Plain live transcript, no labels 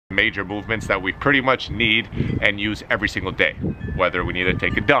Major movements that we pretty much need and use every single day, whether we need to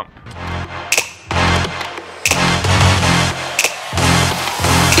take a dump.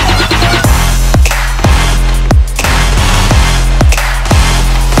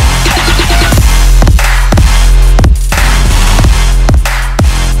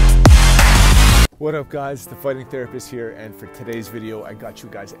 What up guys, the Fighting Therapist here, and for today's video I got you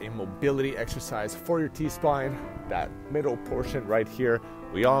guys a mobility exercise for your T-spine, that middle portion right here.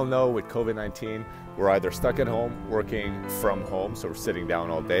 We all know with COVID-19 we're either stuck at home working from home, so we're sitting down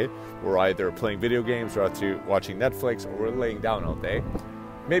all day, we're either playing video games, or watching Netflix, or we're laying down all day.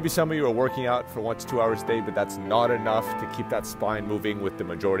 Maybe some of you are working out for 1 to 2 hours a day, but that's not enough to keep that spine moving, with the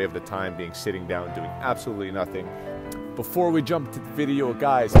majority of the time being sitting down doing absolutely nothing. Before we jump to the video,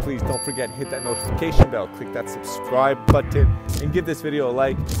 guys, please don't forget, hit that notification bell, click that subscribe button, and give this video a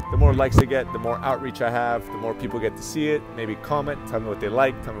like. The more likes I get, the more outreach I have, the more people get to see it. Maybe comment, tell me what they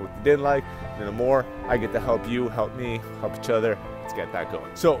like, tell me what they didn't like, and the more I get to help you, help me, help each other. Let's get that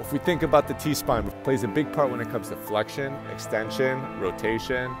going. So if we think about the T-spine, it plays a big part when it comes to flexion, extension,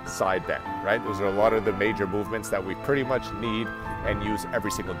 rotation, side bend, right? Those are a lot of the major movements that we pretty much need and use every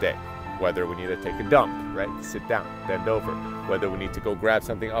single day. Whether we need to take a dump, right? Sit down, bend over. Whether we need to go grab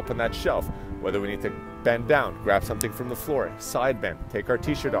something up on that shelf. Whether we need to bend down, grab something from the floor. Side bend, take our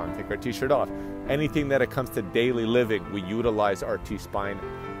t-shirt on, take our t-shirt off. Anything that it comes to daily living, we utilize our T-spine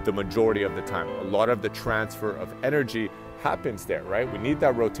the majority of the time. A lot of the transfer of energy happens there, right? We need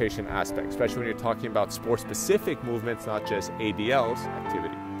that rotation aspect, especially when you're talking about sport-specific movements, not just ADLs,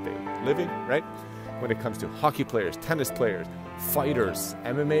 activity, daily living, right? When it comes to hockey players, tennis players, fighters,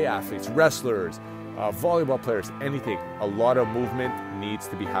 MMA athletes, wrestlers, volleyball players, anything, a lot of movement needs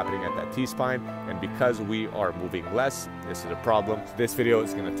to be happening at that T-spine, and because we are moving less, this is a problem. This video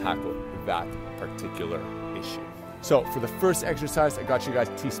is going to tackle that particular issue. So for the first exercise, I got you guys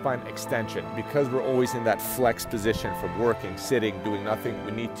T-spine extension. Because we're always in that flex position from working, sitting, doing nothing,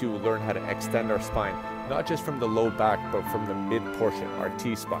 we need to learn how to extend our spine, not just from the low back, but from the mid portion, our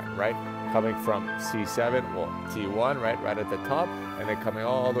T-spine, right? Coming from C7, well, T1, right at the top, and then coming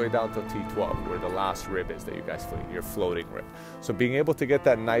all the way down to T12, where the last rib is that you guys feel, your floating rib. So being able to get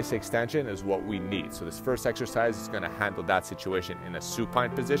that nice extension is what we need. So this first exercise is going to handle that situation in a supine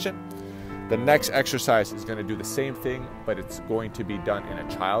position. The next exercise is going to do the same thing, but it's going to be done in a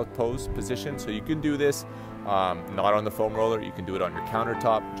child pose position. So you can do this not on the foam roller, you can do it on your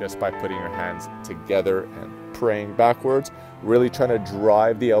countertop just by putting your hands together and praying backwards, really trying to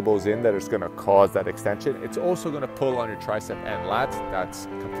drive the elbows in. That is going to cause that extension. It's also going to pull on your tricep and lats. That's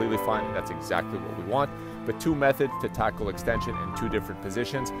completely fine. That's exactly what we want. But 2 methods to tackle extension in 2 different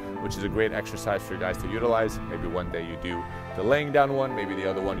positions, which is a great exercise for you guys to utilize. Maybe one day you do the laying down one, maybe the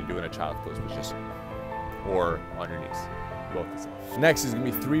other one you do in a child pose position, or on your knees. Both the same. Next is going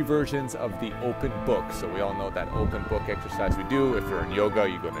to be 3 versions of the open book. So we all know that open book exercise we do. If you're in yoga,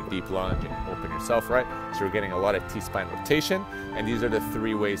 you go in a deep lunge and open yourself, right? So we're getting a lot of T-spine rotation, and these are the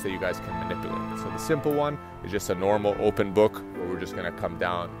 3 ways that you guys can manipulate it. So the simple one is just a normal open book, where we're just going to come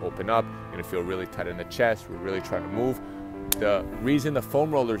down, open up, and feel really tight in the chest. We're really trying to move. The reason the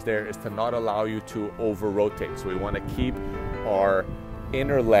foam roller is there is to not allow you to over rotate. So we want to keep our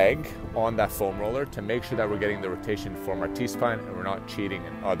inner leg on that foam roller to make sure that we're getting the rotation from our T-spine and we're not cheating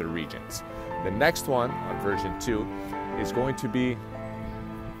in other regions. The next one, on version 2, is going to be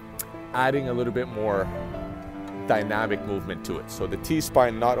adding a little bit more dynamic movement to it. So the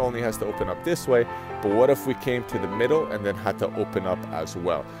T-spine not only has to open up this way, but what if we came to the middle and then had to open up as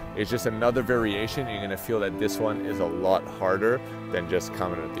well? It's just another variation. You're going to feel that this one is a lot harder than just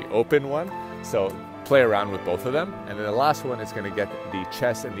coming at the open one. So play around with both of them. And then the last one is going to get the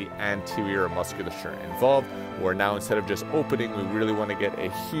chest and the anterior musculature involved, where now instead of just opening, we really want to get a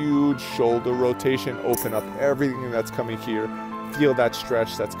huge shoulder rotation, open up everything that's coming here, feel that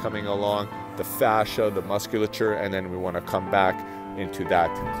stretch that's coming along the fascia, the musculature, and then we want to come back into that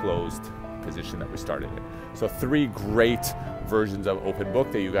closed position that we started in. So 3 great versions of open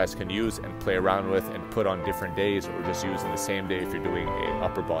book that you guys can use and play around with and put on different days, or just use in the same day if you're doing a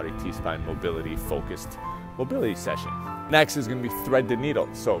upper body T-spine mobility focused mobility session. Next is going to be thread the needle.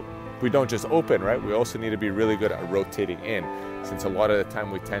 So we don't just open, right? We also need to be really good at rotating in, since a lot of the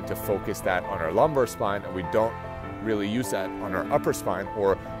time we tend to focus that on our lumbar spine and we don't really use that on our upper spine,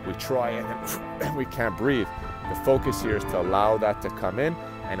 or we try and we can't breathe. The focus here is to allow that to come in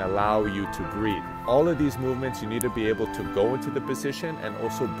and allow you to breathe. All of these movements, you need to be able to go into the position and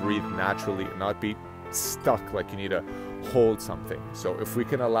also breathe naturally and not be stuck like you need to hold something. So if we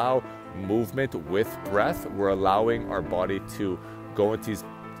can allow movement with breath, we're allowing our body to go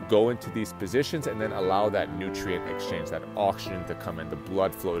go into these positions and then allow that nutrient exchange, that oxygen to come in, the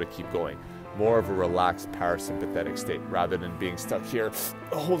blood flow to keep going. More of a relaxed parasympathetic state rather than being stuck here,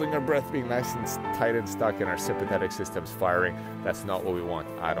 holding our breath, being nice and tight and stuck, and our sympathetic system's firing. That's not what we want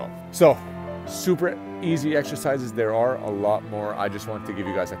at all. So super easy exercises. There are a lot more. I just wanted to give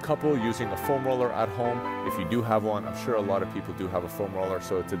you guys a couple using a foam roller at home. If you do have one, I'm sure a lot of people do have a foam roller,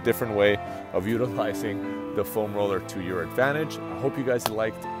 so it's a different way of utilizing the foam roller to your advantage. I hope you guys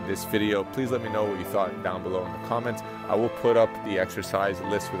liked this video. Please let me know what you thought down below in the comments. I will put up the exercise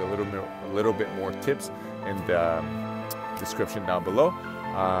list with a little bit more tips in the description down below.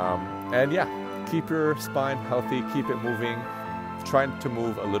 And yeah, keep your spine healthy, keep it moving. Trying to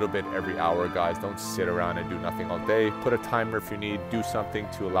move a little bit every hour, guys. Don't sit around and do nothing all day. Put a timer if you need. Do something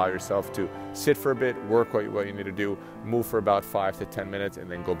to allow yourself to sit for a bit, work what you need to do, move for about 5 to 10 minutes,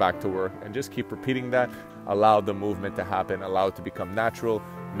 and then go back to work. And just keep repeating that. Allow the movement to happen. Allow it to become natural.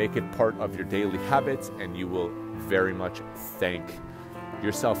 Make it part of your daily habits, and you will very much thank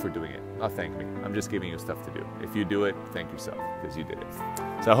yourself for doing it. Not thank me. I'm just giving you stuff to do. If you do it, thank yourself because you did it.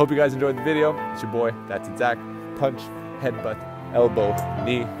 So I hope you guys enjoyed the video. It's your boy, that's Zach. Punch, headbutt, elbow,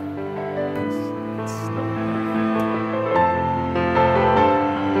 knee,